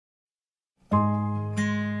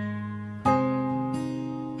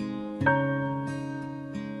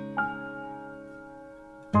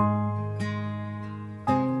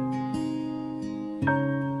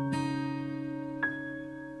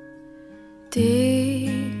Di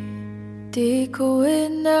ko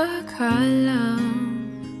inakalang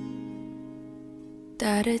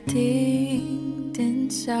darating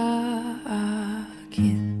din sa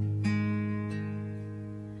akin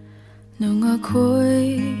nung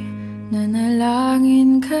ako'y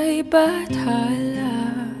nanalangin kay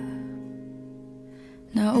Bathala,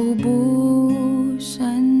 naubusan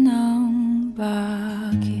ng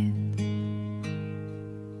bakit.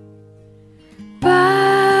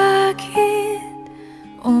 Bakit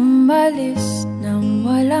umalis nang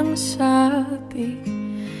walang sabi?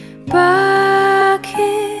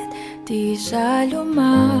 Bakit di siya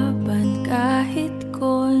lumaban kahit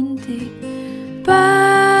konti?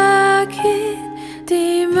 Bakit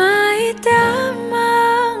di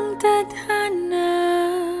maitamang tadhana?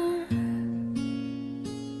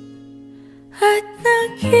 At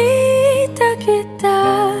nakita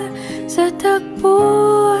kita sa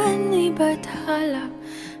tagpuan ni Bathala,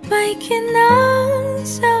 may kinang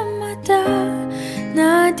sa mata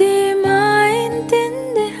na di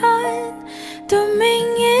maintindihan.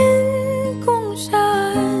 Tumingin kung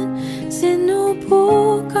saan,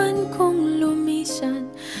 sinubukan kong lumisan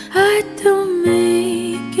at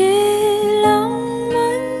tumigil ang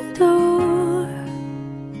mundo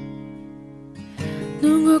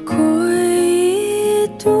nung ako'y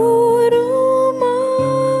ituro mo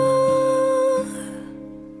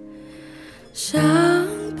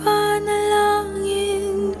siyang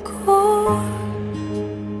panalangin ko.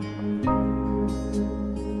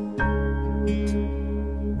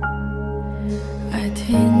 At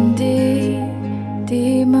hindi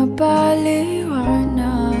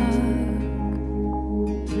mapaliwanag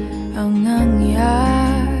ang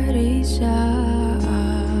nangyari sa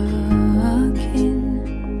akin.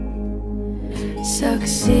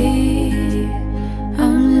 Saksi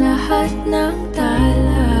ang lahat ng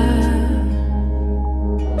tala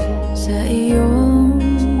sa iyong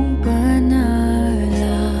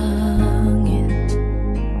panalangin.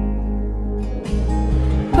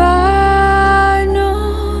 Paano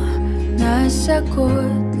nasagot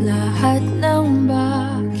lahat ng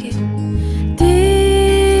bakit?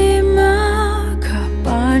 Di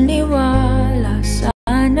makapaniwala sa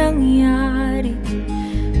nangyari.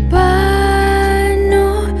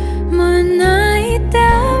 Paano mo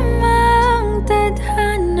naitamang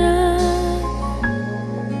tadhana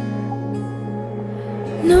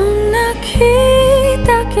nung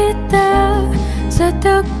nakita kita sa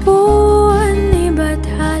tagpuan ni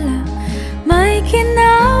Bathala? May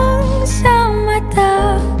kinang sa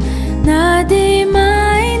mata na di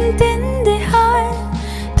maintindihan.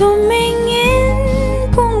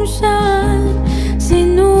 Tumingin kung saan,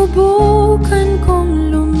 sinubukan kong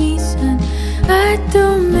lumisan at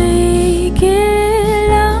tumigil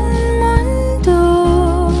ang mundo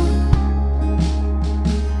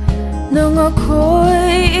nung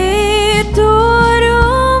ako'y ito